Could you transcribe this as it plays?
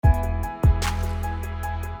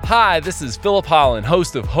Hi, this is Philip Holland,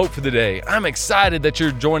 host of Hope for the Day. I'm excited that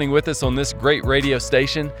you're joining with us on this great radio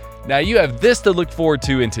station. Now you have this to look forward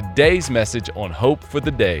to in today's message on Hope for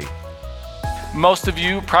the Day. Most of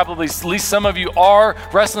you, probably at least some of you, are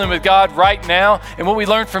wrestling with God right now. And what we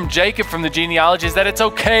learned from Jacob from the genealogy is that it's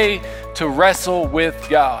okay to wrestle with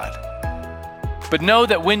God. But know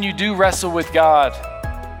that when you do wrestle with God,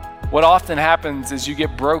 what often happens is you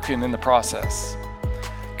get broken in the process.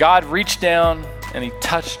 God reached down and he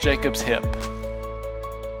touched Jacob's hip.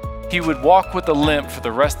 He would walk with a limp for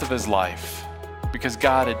the rest of his life because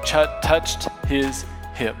God had touched his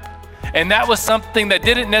hip. And that was something that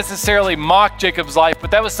didn't necessarily mock Jacob's life,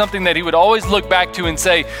 but that was something that he would always look back to and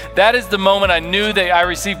say, that is the moment I knew that I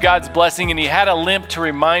received God's blessing, and he had a limp to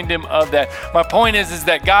remind him of that. My point is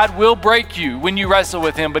that God will break you when you wrestle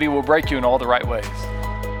with him, but he will break you in all the right ways.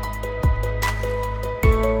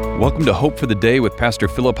 Welcome to Hope for the Day with Pastor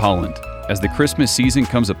Philip Holland. As the Christmas season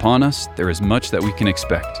comes upon us, there is much that we can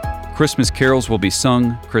expect. Christmas carols will be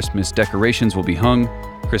sung, Christmas decorations will be hung,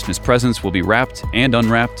 Christmas presents will be wrapped and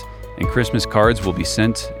unwrapped, and Christmas cards will be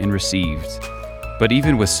sent and received. But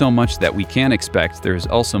even with so much that we can expect, there is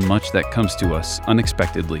also much that comes to us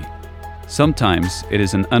unexpectedly. Sometimes it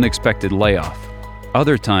is an unexpected layoff.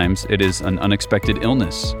 Other times it is an unexpected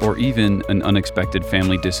illness or even an unexpected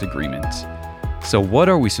family disagreement. So what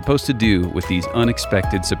are we supposed to do with these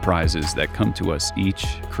unexpected surprises that come to us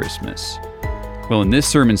each Christmas? Well, in this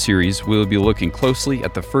sermon series, we'll be looking closely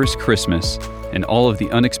at the first Christmas and all of the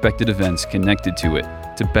unexpected events connected to it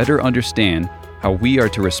to better understand how we are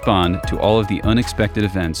to respond to all of the unexpected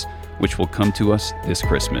events which will come to us this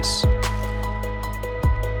Christmas.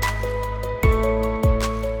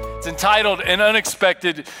 It's entitled An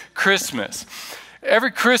Unexpected Christmas.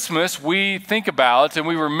 Every Christmas we think about and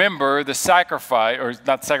we remember the sacrifice, or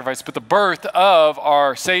not sacrifice, but the birth of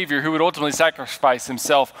our Savior who would ultimately sacrifice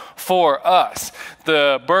himself for us.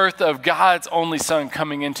 The birth of God's only Son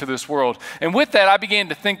coming into this world. And with that, I began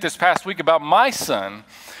to think this past week about my son,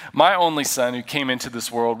 my only son who came into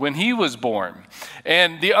this world when he was born,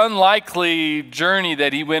 and the unlikely journey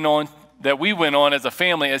that we went on as a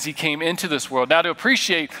family as he came into this world. Now, to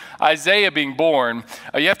appreciate Isaiah being born,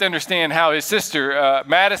 you have to understand how his sister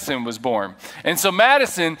Madison was born. And so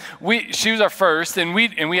Madison, she was our first, and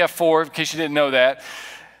we have four, in case you didn't know that.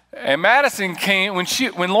 And Madison came,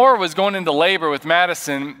 when Laura was going into labor with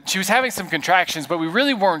Madison, she was having some contractions, but we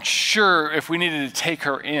really weren't sure if we needed to take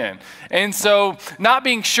her in. And so, not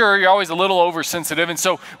being sure, you're always a little oversensitive, and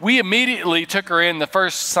so we immediately took her in, the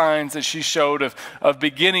first signs that she showed of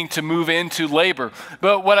beginning to move into labor.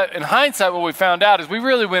 But in hindsight, what we found out is we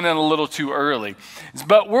really went in a little too early.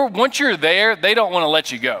 But once you're there, they don't want to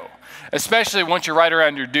let you go, especially once you're right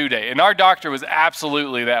around your due date. And our doctor was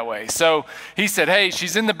absolutely that way. So he said, hey,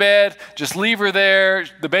 she's in the bed, just leave her there.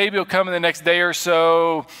 The baby will come in the next day or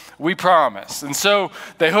so, we promise. And so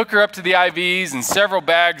they hook her up to the IVs, and several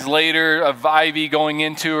bags later of IV going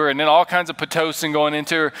into her, and then all kinds of Pitocin going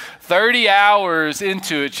into her. 30 hours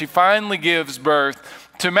into it, she finally gives birth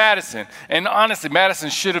to Madison. And honestly,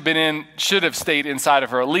 Madison should have stayed inside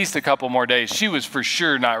of her at least a couple more days. She was for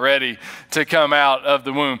sure not ready to come out of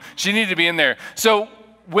the womb. She needed to be in there. So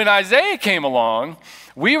when Isaiah came along,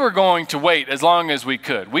 we were going to wait as long as we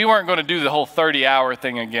could. We weren't going to do the whole 30-hour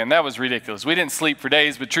thing again. That was ridiculous. We didn't sleep for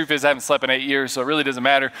days, but truth is I haven't slept in 8 years, so it really doesn't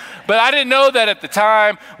matter. But I didn't know that at the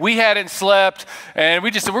time. We hadn't slept, and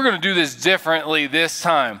we just said, we're going to do this differently this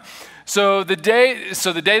time. So the day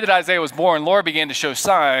that Isaiah was born, Laura began to show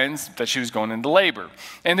signs that she was going into labor.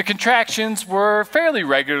 And the contractions were fairly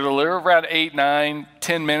regular, around 8, 9,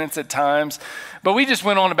 10 minutes at times. But we just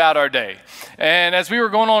went on about our day. And as we were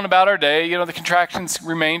going on about our day, the contractions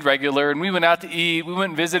remained regular, and we went out to eat. We went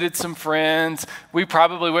and visited some friends. We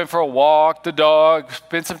probably went for a walk, the dog,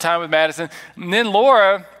 spent some time with Madison. And then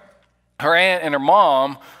Laura, her aunt, and her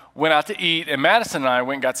mom went out to eat, and Madison and I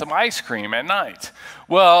went and got some ice cream at night.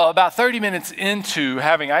 Well, about 30 minutes into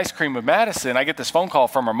having ice cream with Madison, I get this phone call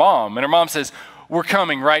from her mom, and her mom says, we're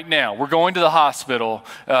coming right now. We're going to the hospital.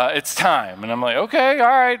 It's time. And I'm like, okay, all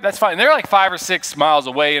right, that's fine. And they're like 5 or 6 miles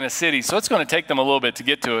away in a city, so it's going to take them a little bit to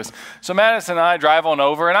get to us. So Madison and I drive on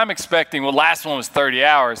over, and I'm expecting, last one was 30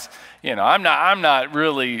 hours. I'm not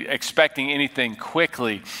really expecting anything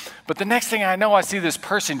quickly. But the next thing I know, I see this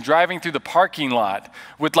person driving through the parking lot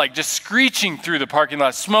with just screeching through the parking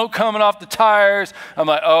lot, smoke coming off the tires. I'm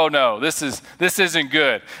like, oh no, this isn't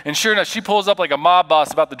good. And sure enough, she pulls up like a mob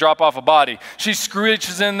boss about to drop off a body. She's Screech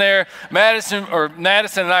is in there. Madison and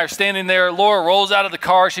I are standing there. Laura rolls out of the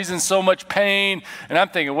car. She's in so much pain. And I'm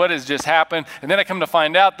thinking, what has just happened? And then I come to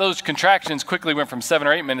find out those contractions quickly went from 7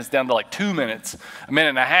 or 8 minutes down to like 2 minutes, a minute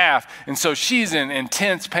and a half. And so she's in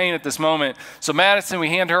intense pain at this moment. So Madison, we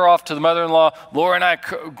hand her off to the mother-in-law. Laura and I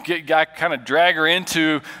kind of drag her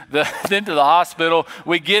into the hospital.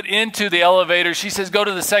 We get into the elevator. She says, go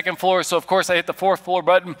to the second floor. So of course I hit the 4th floor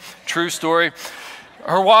button. True story.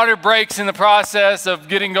 Her water breaks in the process of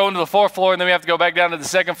going to the 4th floor, and then we have to go back down to the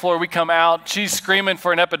 2nd floor. We come out. She's screaming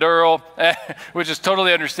for an epidural, which is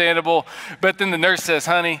totally understandable. But then the nurse says,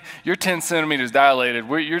 honey, you're 10 centimeters dilated.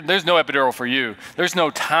 There's no epidural for you. There's no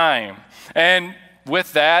time. And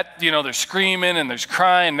with that, there's screaming and there's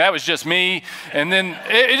crying. That was just me. And then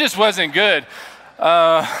it just wasn't good.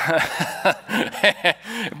 But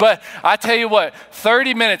I tell you what,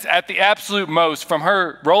 30 minutes at the absolute most from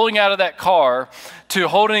her rolling out of that car to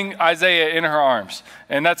holding Isaiah in her arms.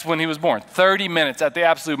 And that's when he was born. 30 minutes at the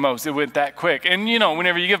absolute most. It went that quick. And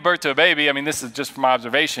whenever you give birth to a baby, this is just from my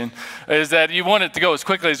observation, is that you want it to go as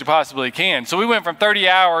quickly as you possibly can. So we went from 30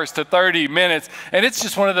 hours to 30 minutes. And it's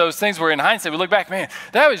just one of those things where in hindsight, we look back, man,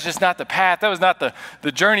 that was just not the path. That was not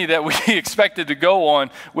the journey that we expected to go on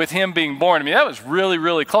with him being born. That was really,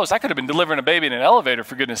 really close. I could have been delivering a baby in an elevator,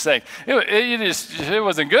 for goodness sake. It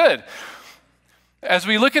wasn't good. As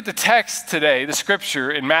we look at the text today, the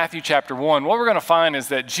scripture in Matthew chapter 1, what we're going to find is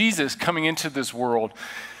that Jesus coming into this world,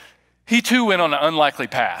 he too went on an unlikely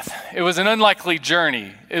path. It was an unlikely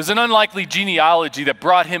journey. It was an unlikely genealogy that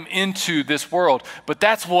brought him into this world. But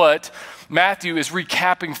that's what Matthew is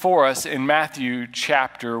recapping for us in Matthew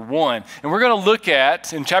chapter 1. And we're going to look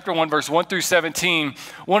at, in chapter 1, verse 1 through 17,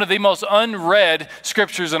 one of the most unread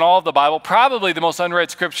scriptures in all of the Bible, probably the most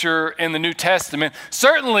unread scripture in the New Testament,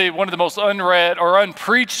 certainly one of the most unread or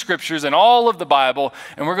unpreached scriptures in all of the Bible.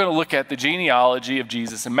 And we're going to look at the genealogy of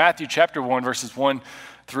Jesus in Matthew chapter 1, verses 1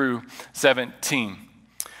 through 17.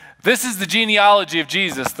 This is the genealogy of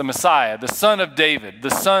Jesus, the Messiah, the son of David, the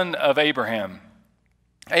son of Abraham.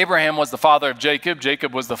 Abraham was the father of Jacob.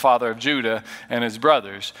 Jacob was the father of Judah and his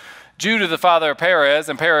brothers. Judah, the father of Perez,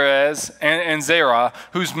 and Zerah,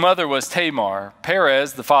 whose mother was Tamar.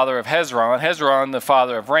 Perez, the father of Hezron. Hezron, the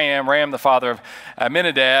father of Ram. Ram, the father of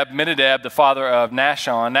Amminadab. Amminadab, the father of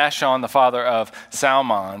Nahshon. Nahshon, the father of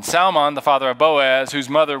Salmon. Salmon, the father of Boaz, whose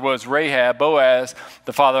mother was Rahab. Boaz,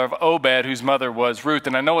 the father of Obed, whose mother was Ruth.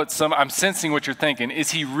 And I know I'm sensing what you're thinking.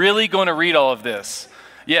 Is he really going to read all of this?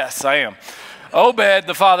 Yes, I am. Obed,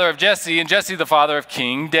 the father of Jesse, and Jesse, the father of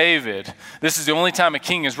King David. This is the only time a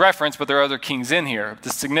king is referenced, but there are other kings in here.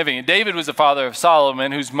 This is significant. David was the father of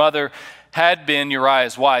Solomon, whose mother had been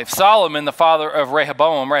Uriah's wife. Solomon, the father of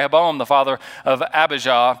Rehoboam. Rehoboam, the father of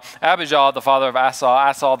Abijah. Abijah, the father of Asa.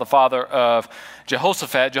 Asa, the father of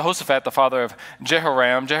Jehoshaphat. Jehoshaphat, the father of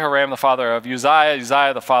Jehoram. Jehoram, the father of Uzziah.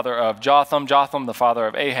 Uzziah, the father of Jotham. Jotham, the father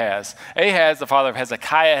of Ahaz. Ahaz, the father of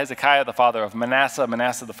Hezekiah. Hezekiah, the father of Manasseh.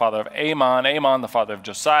 Manasseh, the father of Amon. Amon, the father of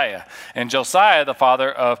Josiah. And Josiah, the father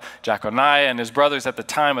of Jeconiah and his brothers at the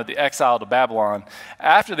time of the exile to Babylon.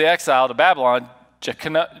 After the exile to Babylon,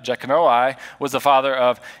 Jeconiah was the father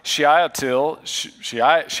of Shealtiel,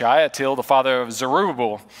 the father of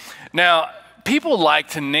Zerubbabel. Now, people like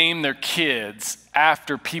to name their kids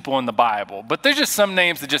after people in the Bible, but there's just some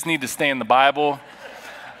names that just need to stay in the Bible.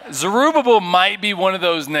 Zerubbabel might be one of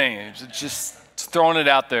those names. It's just throwing it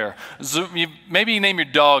out there. Maybe you name your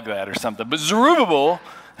dog that or something. But Zerubbabel,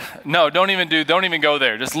 no, don't even go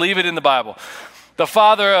there. Just leave it in the Bible. The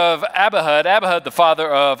father of Abihud, Abihud the father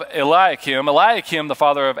of Eliakim, Eliakim the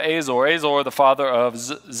father of Azor, Azor the father of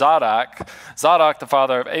Zadok, Zadok the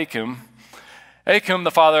father of Achim, Achim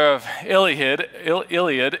the father of Iliad,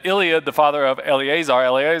 Iliad the father of Eleazar,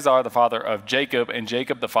 Eleazar the father of Jacob, and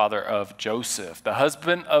Jacob the father of Joseph, the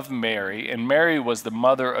husband of Mary, and Mary was the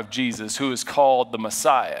mother of Jesus, who is called the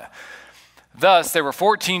Messiah. Thus, there were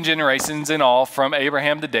 14 generations in all from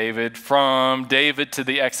Abraham to David, from David to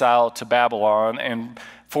the exile to Babylon, and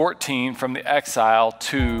 14 from the exile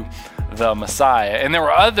to the Messiah. And there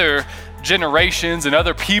were other generations and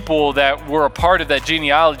other people that were a part of that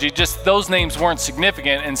genealogy, just those names weren't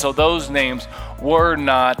significant, and so those names were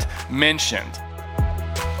not mentioned.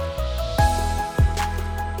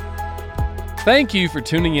 Thank you for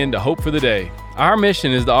tuning in to Hope for the Day. Our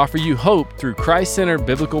mission is to offer you hope through Christ-centered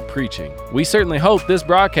biblical preaching. We certainly hope this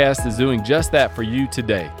broadcast is doing just that for you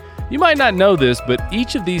today. You might not know this, but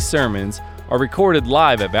each of these sermons are recorded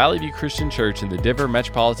live at Valley View Christian Church in the Denver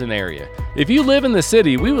metropolitan area. If you live in the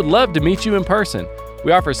city, we would love to meet you in person.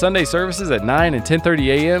 We offer Sunday services at 9 and 10:30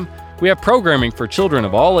 a.m., We have programming for children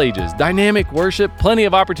of all ages, dynamic worship, plenty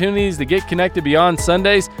of opportunities to get connected beyond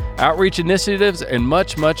Sundays, outreach initiatives, and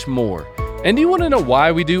much, much more. And do you want to know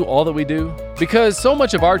why we do all that we do? Because so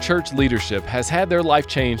much of our church leadership has had their life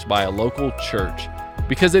changed by a local church.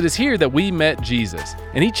 Because it is here that we met Jesus,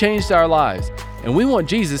 and He changed our lives, and we want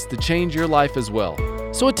Jesus to change your life as well.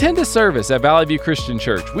 So attend a service at Valley View Christian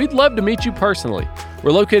Church. We'd love to meet you personally.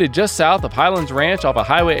 We're located just south of Highlands Ranch off of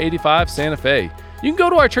Highway 85, Santa Fe. You can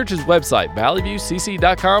go to our church's website,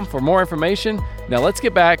 valleyviewcc.com, for more information. Now let's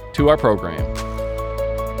get back to our program.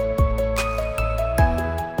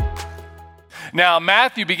 Now,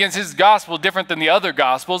 Matthew begins his gospel different than the other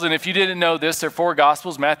gospels. And if you didn't know this, there are 4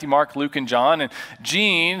 gospels: Matthew, Mark, Luke, and John. And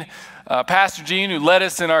Pastor Gene, who led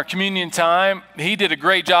us in our communion time, he did a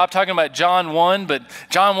great job talking about John 1, but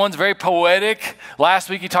John 1's very poetic. Last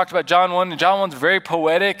week he talked about John 1, and John 1's very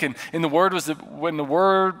poetic. And in the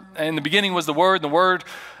beginning was the Word, and the Word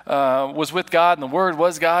was with God, and the Word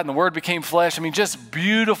was God, and the Word became flesh. I mean, just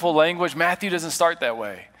beautiful language. Matthew doesn't start that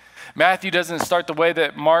way. Matthew doesn't start the way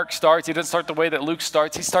that Mark starts. He doesn't start the way that Luke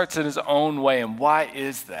starts. He starts in his own way. And why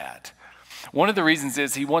is that? One of the reasons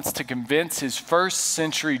is he wants to convince his first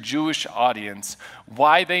century Jewish audience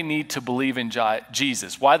why they need to believe in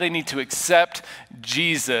Jesus, why they need to accept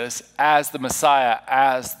Jesus as the Messiah,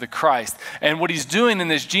 as the Christ. And what he's doing in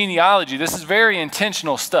this genealogy, this is very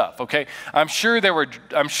intentional stuff, okay? I'm sure there were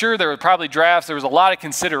probably drafts. There was a lot of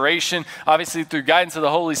consideration, obviously through guidance of the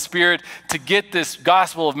Holy Spirit, to get this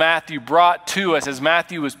Gospel of Matthew brought to us as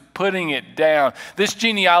Matthew was putting it down. This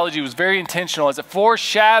genealogy was very intentional as it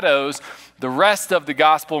foreshadows the rest of the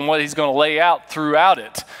gospel and what he's going to lay out throughout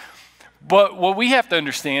it. But what we have to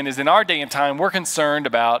understand is in our day and time, we're concerned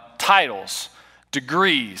about titles,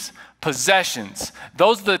 degrees, possessions.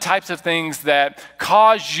 Those are the types of things that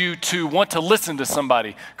cause you to want to listen to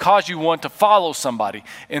somebody, cause you want to follow somebody.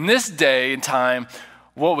 In this day and time,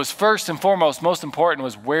 what was first and foremost most important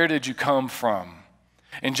was, where did you come from?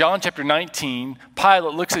 In John chapter 19,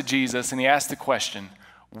 Pilate looks at Jesus and he asks the question,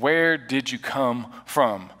 where did you come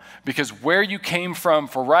from? Because where you came from,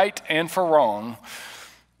 for right and for wrong,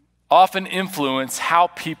 often influence how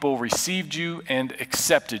people received you and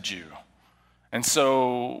accepted you. And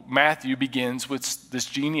so Matthew begins with this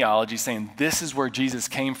genealogy saying this is where Jesus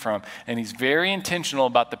came from. And he's very intentional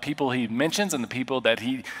about the people he mentions and the people that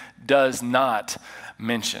he does not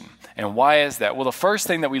mention. And why is that? Well, the first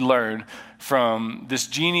thing that we learn from this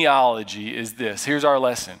genealogy is this. Here's our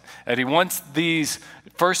lesson. That he wants these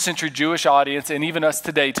first century Jewish audience and even us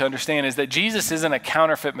today to understand is that Jesus isn't a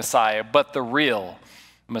counterfeit Messiah, but the real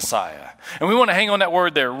Messiah. And we want to hang on that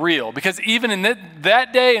word there, real, because even in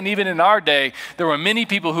that day and even in our day, there were many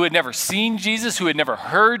people who had never seen Jesus, who had never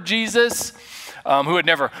heard Jesus, who had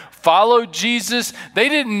never followed Jesus. They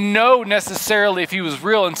didn't know necessarily if he was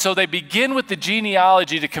real, and so they begin with the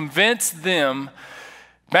genealogy to convince them.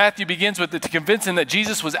 Matthew begins with it to convince them that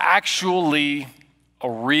Jesus was actually a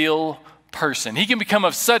real person. He can become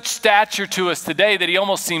of such stature to us today that he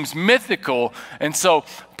almost seems mythical. And so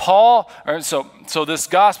so this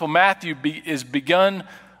gospel, Matthew, is begun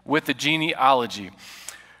with the genealogy.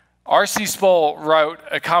 R.C. Sproul wrote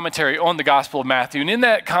a commentary on the Gospel of Matthew, and in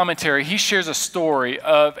that commentary, he shares a story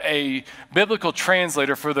of a biblical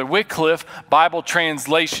translator for the Wycliffe Bible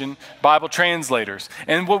translators.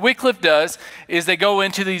 And what Wycliffe does is they go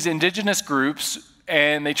into these indigenous groups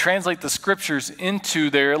and they translate the scriptures into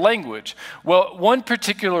their language. Well, one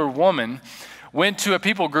particular woman went to a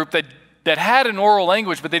people group that had an oral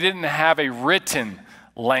language, but they didn't have a written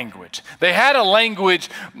language. They had a language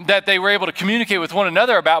that they were able to communicate with one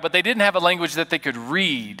another about, but they didn't have a language that they could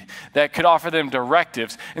read, that could offer them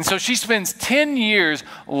directives. And so she spends 10 years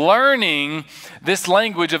learning this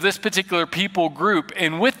language of this particular people group,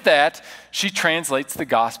 and with that, she translates the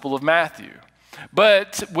Gospel of Matthew.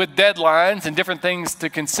 But with deadlines and different things to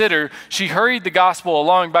consider, she hurried the gospel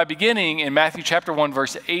along by beginning in Matthew chapter 1,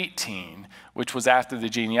 verse 18, which was after the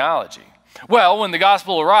genealogy. Well, when the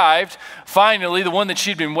gospel arrived, finally, the one that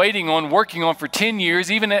she'd been waiting on, working on for 10 years,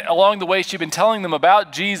 even along the way she'd been telling them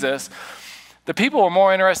about Jesus, the people were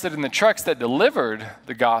more interested in the trucks that delivered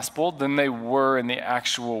the gospel than they were in the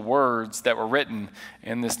actual words that were written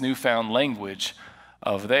in this newfound language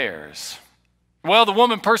of theirs. Well, the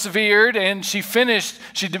woman persevered and she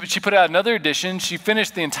put out another edition. She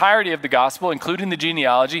finished the entirety of the gospel, including the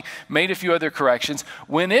genealogy, made a few other corrections.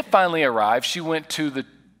 When it finally arrived, she went to the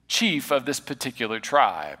chief of this particular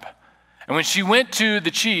tribe. And when she went to the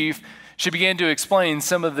chief, she began to explain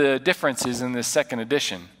some of the differences in this second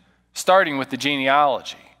edition, starting with the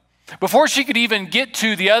genealogy. Before she could even get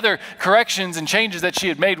to the other corrections and changes that she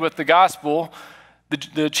had made with the gospel,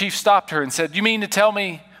 the chief stopped her and said, "You mean to tell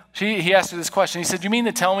me He asked her this question. He said, you mean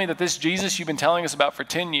to tell me that this Jesus you've been telling us about for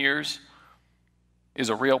 10 years is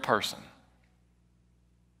a real person?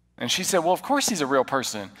 And she said, well, of course he's a real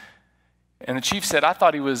person. And the chief said, I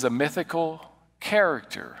thought he was a mythical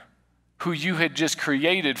character who you had just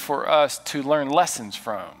created for us to learn lessons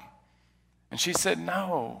from. And she said,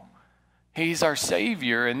 no, he's our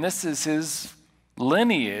Savior, and this is his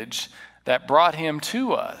lineage that brought him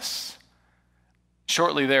to us.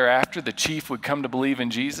 Shortly thereafter, the chief would come to believe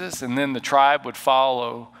in Jesus, and then the tribe would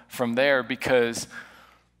follow from there because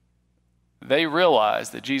they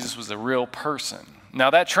realized that Jesus was a real person. Now,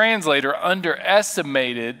 that translator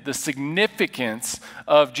underestimated the significance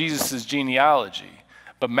of Jesus' genealogy,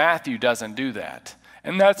 but Matthew doesn't do that.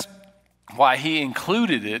 And that's why he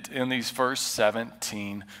included it in these first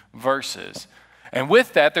 17 verses. And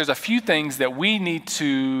with that, there's a few things that we need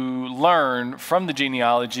to learn from the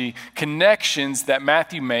genealogy, connections that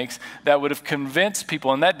Matthew makes that would have convinced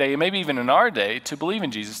people in that day, and maybe even in our day, to believe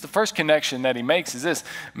in Jesus. The first connection that he makes is this.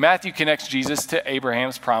 Matthew connects Jesus to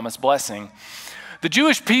Abraham's promised blessing. The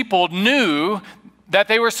Jewish people knew that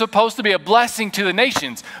they were supposed to be a blessing to the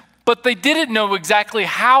nations, but they didn't know exactly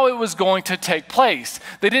how it was going to take place.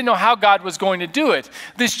 They didn't know how God was going to do it.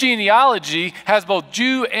 This genealogy has both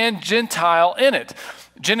Jew and Gentile in it.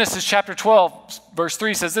 Genesis chapter 12, verse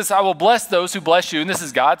 3 says this, I will bless those who bless you. And this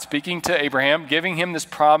is God speaking to Abraham, giving him this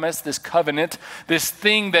promise, this covenant, this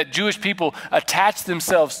thing that Jewish people attach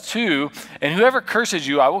themselves to. And whoever curses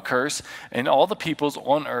you, I will curse, and all the peoples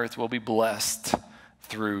on earth will be blessed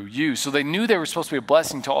through you. So they knew they were supposed to be a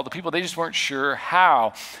blessing to all the people. They just weren't sure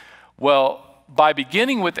how. Well, by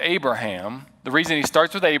beginning with Abraham, the reason he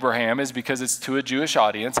starts with Abraham is because it's to a Jewish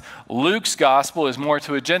audience. Luke's gospel is more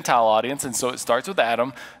to a Gentile audience, and so it starts with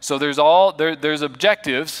Adam. So there's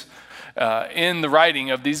objectives in the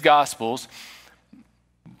writing of these gospels.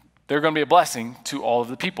 They're going to be a blessing to all of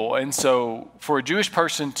the people. And so for a Jewish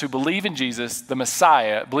person to believe in Jesus, the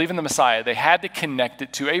Messiah, believe in the Messiah, they had to connect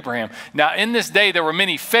it to Abraham. Now, in this day, there were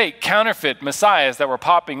many fake, counterfeit messiahs that were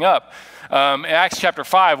popping up. In Acts chapter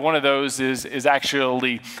 5, one of those is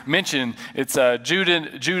actually mentioned. It's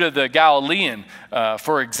Judah the Galilean,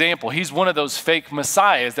 for example. He's one of those fake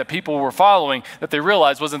messiahs that people were following that they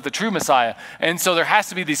realized wasn't the true Messiah. And so there has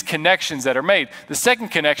to be these connections that are made. The second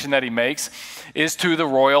connection that he makes is to the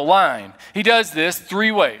royal line. He does this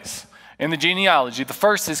three ways in the genealogy. The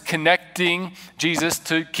first is connecting Jesus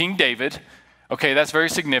to King David. Okay, that's very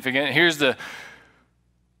significant. Here's the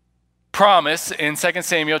promise in 2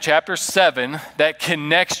 Samuel chapter 7 that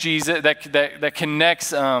connects Jesus, that connects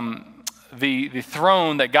the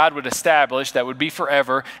throne that God would establish that would be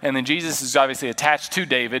forever. And then Jesus is obviously attached to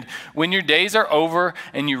David. When your days are over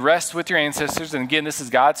and you rest with your ancestors, and again, this is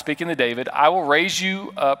God speaking to David, I will raise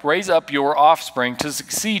up your offspring to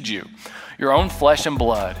succeed you, your own flesh and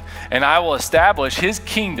blood, and I will establish his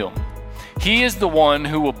kingdom. He is the one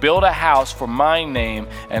who will build a house for my name,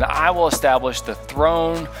 and I will establish the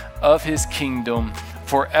throne of his kingdom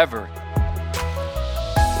forever.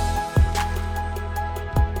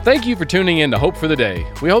 Thank you for tuning in to Hope for the Day.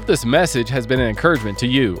 We hope this message has been an encouragement to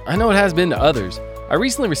you. I know it has been to others. I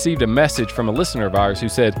recently received a message from a listener of ours who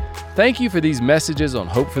said, "Thank you for these messages on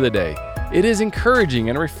Hope for the Day. It is encouraging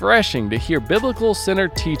and refreshing to hear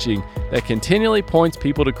biblical-centered teaching that continually points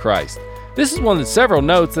people to Christ. This is one of the several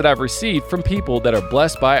notes that I've received from people that are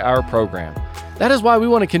blessed by our program. That is why we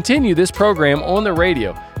want to continue this program on the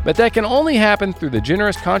radio, but that can only happen through the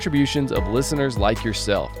generous contributions of listeners like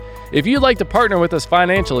yourself. If you'd like to partner with us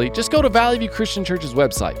financially, just go to Valley View Christian Church's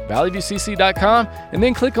website, valleyviewcc.com, and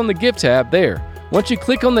then click on the Give tab there. Once you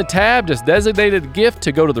click on the tab, just designate a gift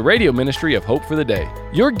to go to the radio ministry of Hope for the Day.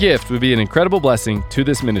 Your gift would be an incredible blessing to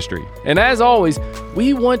this ministry. And as always,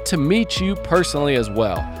 we want to meet you personally as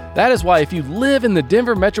well. That is why if you live in the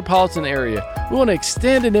Denver metropolitan area, we want to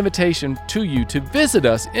extend an invitation to you to visit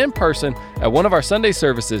us in person at one of our Sunday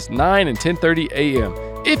services, 9 and 10:30 a.m.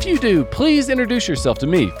 If you do, please introduce yourself to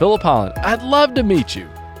me, Philip Holland. I'd love to meet you.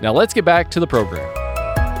 Now let's get back to the program.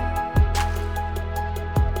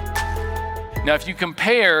 Now, if you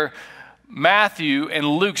compare Matthew and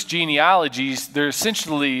Luke's genealogies, they're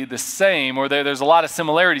essentially the same, or there's a lot of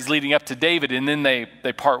similarities leading up to David, and then they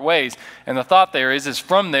part ways. And the thought there is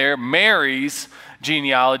from there, Mary's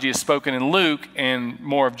genealogy is spoken in Luke, and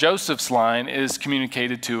more of Joseph's line is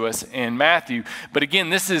communicated to us in Matthew. But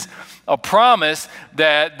again, this is a promise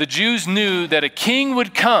that the Jews knew that a king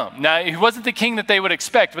would come. Now, he wasn't the king that they would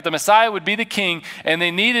expect, but the Messiah would be the king, and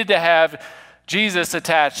they needed to have Jesus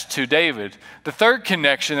attached to David. The third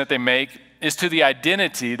connection that they make is to the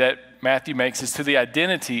identity that Matthew makes, is to the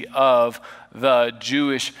identity of the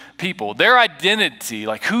Jewish people. Their identity,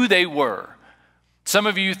 like who they were. Some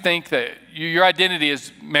of you think that your identity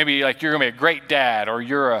is maybe like you're going to be a great dad, or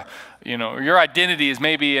your identity is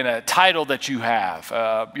maybe in a title that you have.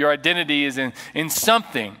 Your identity is in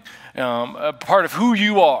something, a part of who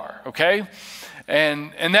you are, okay?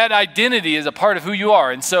 And that identity is a part of who you are.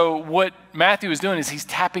 And so what Matthew is doing is he's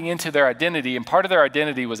tapping into their identity, and part of their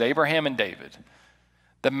identity was Abraham and David.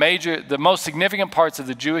 The most significant parts of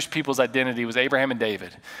the Jewish people's identity was Abraham and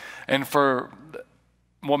David. And for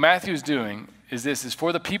what Matthew is doing is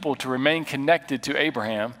for the people to remain connected to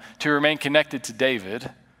Abraham, to remain connected to David,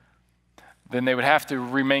 then they would have to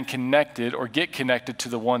remain connected or get connected to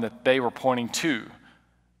the one that they were pointing to,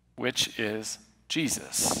 which is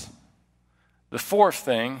Jesus. The fourth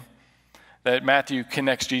thing that Matthew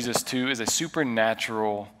connects Jesus to is a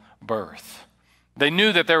supernatural birth. They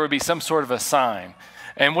knew that there would be some sort of a sign.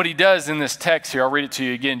 And what he does in this text here, I'll read it to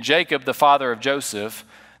you again. Jacob, the father of Joseph,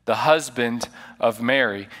 the husband of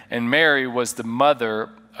Mary, and Mary was the mother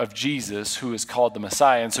of Jesus, who is called the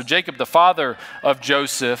Messiah. And so Jacob, the father of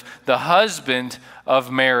Joseph, the husband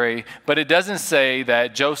of Mary, but it doesn't say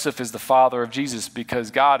that Joseph is the father of Jesus because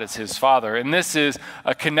God is his father. And this is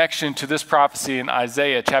a connection to this prophecy in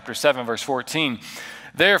Isaiah chapter 7, verse 14.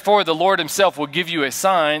 Therefore, the Lord himself will give you a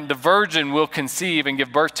sign. The virgin will conceive and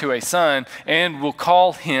give birth to a son and will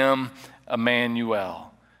call him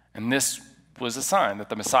Emmanuel. And this was a sign that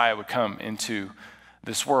the Messiah would come into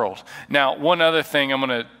this world. Now, one other thing I'm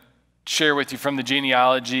going to share with you from the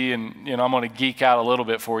genealogy, and I'm going to geek out a little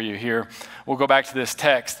bit for you here. We'll go back to this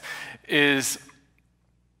text, is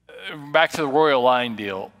back to the royal line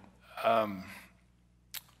deal.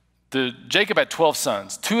 Jacob had 12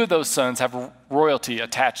 sons. 2 of those sons have royalty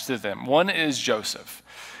attached to them. One is Joseph,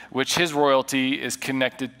 which his royalty is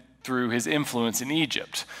connected through his influence in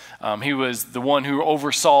Egypt. He was the one who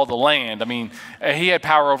oversaw the land. I mean, he had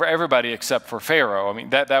power over everybody except for Pharaoh. I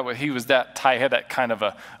mean, he was that tight, had that kind of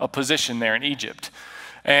a position there in Egypt.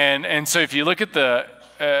 And so if you look at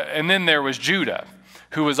and then there was Judah,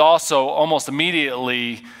 who was also almost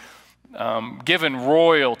immediately given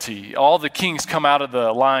royalty. All the kings come out of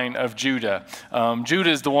the line of Judah.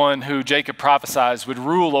 Judah is the one who Jacob prophesies would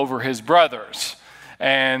rule over his brothers.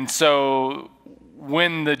 And so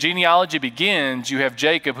when the genealogy begins, you have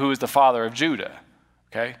Jacob, who is the father of Judah.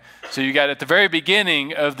 Okay? So you got at the very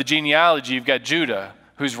beginning of the genealogy, you've got Judah,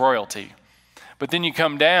 who's royalty. But then you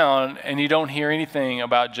come down and you don't hear anything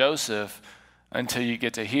about Joseph until you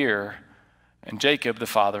get to here, and Jacob, the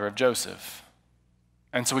father of Joseph.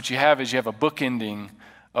 And so what you have is you have a bookending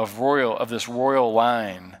of this royal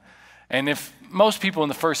line. And if most people in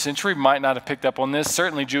the first century might not have picked up on this,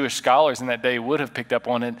 certainly Jewish scholars in that day would have picked up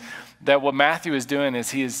on it, that what Matthew is doing is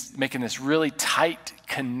he is making this really tight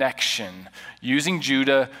connection using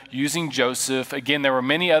Judah, using Joseph. Again, there were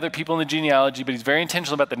many other people in the genealogy, but he's very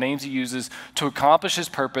intentional about the names he uses to accomplish his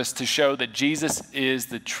purpose, to show that Jesus is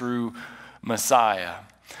the true Messiah.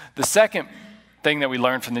 The second thing that we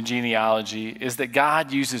learn from the genealogy is that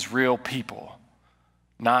God uses real people,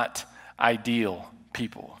 not ideal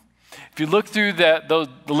people. If you look through the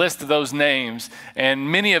list of those names, and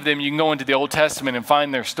many of them you can go into the Old Testament and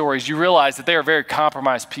find their stories, you realize that they are very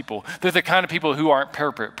compromised people. They're the kind of people who aren't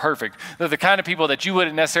perfect. They're the kind of people that you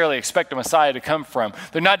wouldn't necessarily expect a Messiah to come from.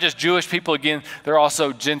 They're not just Jewish people, again, they're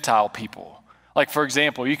also Gentile people. Like, for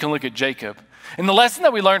example, you can look at Jacob. And the lesson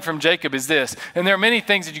that we learn from Jacob is this, and there are many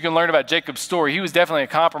things that you can learn about Jacob's story. He was definitely a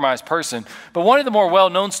compromised person, but one of the more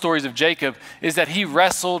well-known stories of Jacob is that he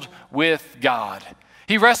wrestled with God.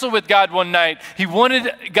 He wrestled with God one night. He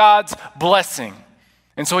wanted God's blessing,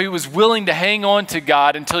 and so he was willing to hang on to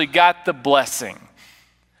God until he got the blessing.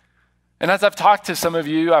 And as I've talked to some of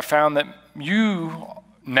you, I found that you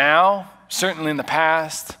now, certainly in the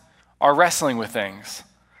past, are wrestling with things.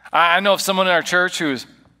 I know of someone in our church who is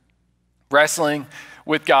wrestling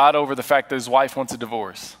with God over the fact that his wife wants a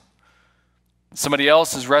divorce. Somebody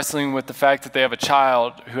else is wrestling with the fact that they have a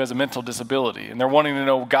child who has a mental disability, and they're wanting to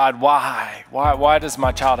know, God, why? Why does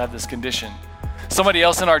my child have this condition? Somebody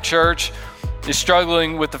else in our church is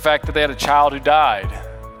struggling with the fact that they had a child who died,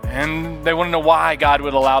 and they want to know why God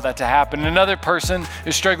would allow that to happen. Another person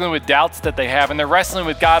is struggling with doubts that they have, and they're wrestling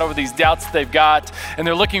with God over these doubts that they've got, and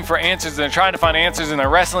they're looking for answers, and they're trying to find answers, and they're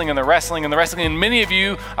wrestling, and they're wrestling, and they're wrestling. And many of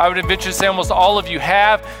you, I would venture to say almost all of you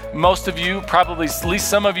have. Most of you, probably at least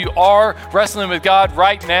some of you, are wrestling with God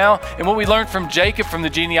right now. And what we learned from Jacob from the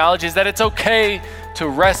genealogy is that it's okay to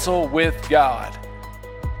wrestle with God.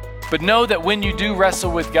 But know that when you do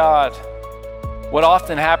wrestle with God, what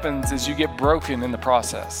often happens is you get broken in the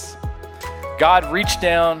process. God reached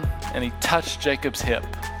down and he touched Jacob's hip.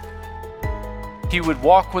 He would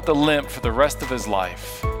walk with a limp for the rest of his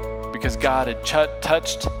life because God had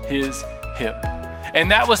touched his hip. And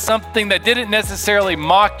that was something that didn't necessarily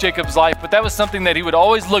mock Jacob's life, but that was something that he would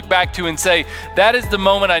always look back to and say, that is the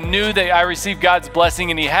moment I knew that I received God's blessing,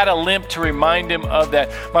 and he had a limp to remind him of that.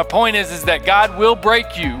 My point is that God will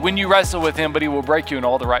break you when you wrestle with him, but he will break you in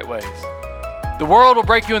all the right ways. The world will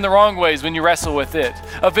break you in the wrong ways when you wrestle with it.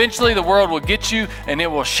 Eventually, the world will get you and it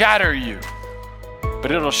will shatter you.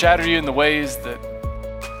 But it'll shatter you in the ways that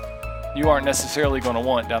you aren't necessarily going to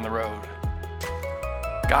want down the road.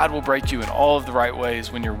 God will break you in all of the right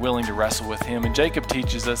ways when you're willing to wrestle with him. And Jacob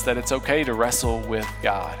teaches us that it's okay to wrestle with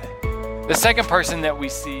God. The second person that we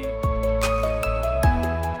see.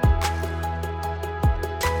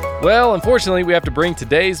 Well, unfortunately, we have to bring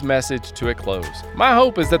today's message to a close. My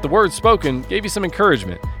hope is that the words spoken gave you some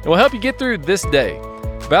encouragement and will help you get through this day.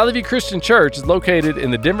 Valley View Christian Church is located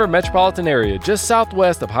in the Denver metropolitan area, just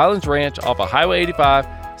southwest of Highlands Ranch off of Highway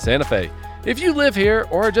 85, Santa Fe. If you live here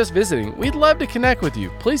or are just visiting, we'd love to connect with you.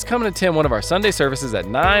 Please come and attend one of our Sunday services at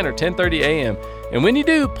 9 or 10:30 a.m. And when you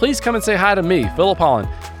do, please come and say hi to me, Philip Holland.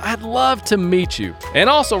 I'd love to meet you. And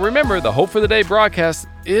also remember, the Hope for the Day broadcast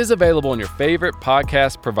is available on your favorite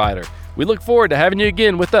podcast provider. We look forward to having you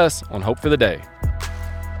again with us on Hope for the Day.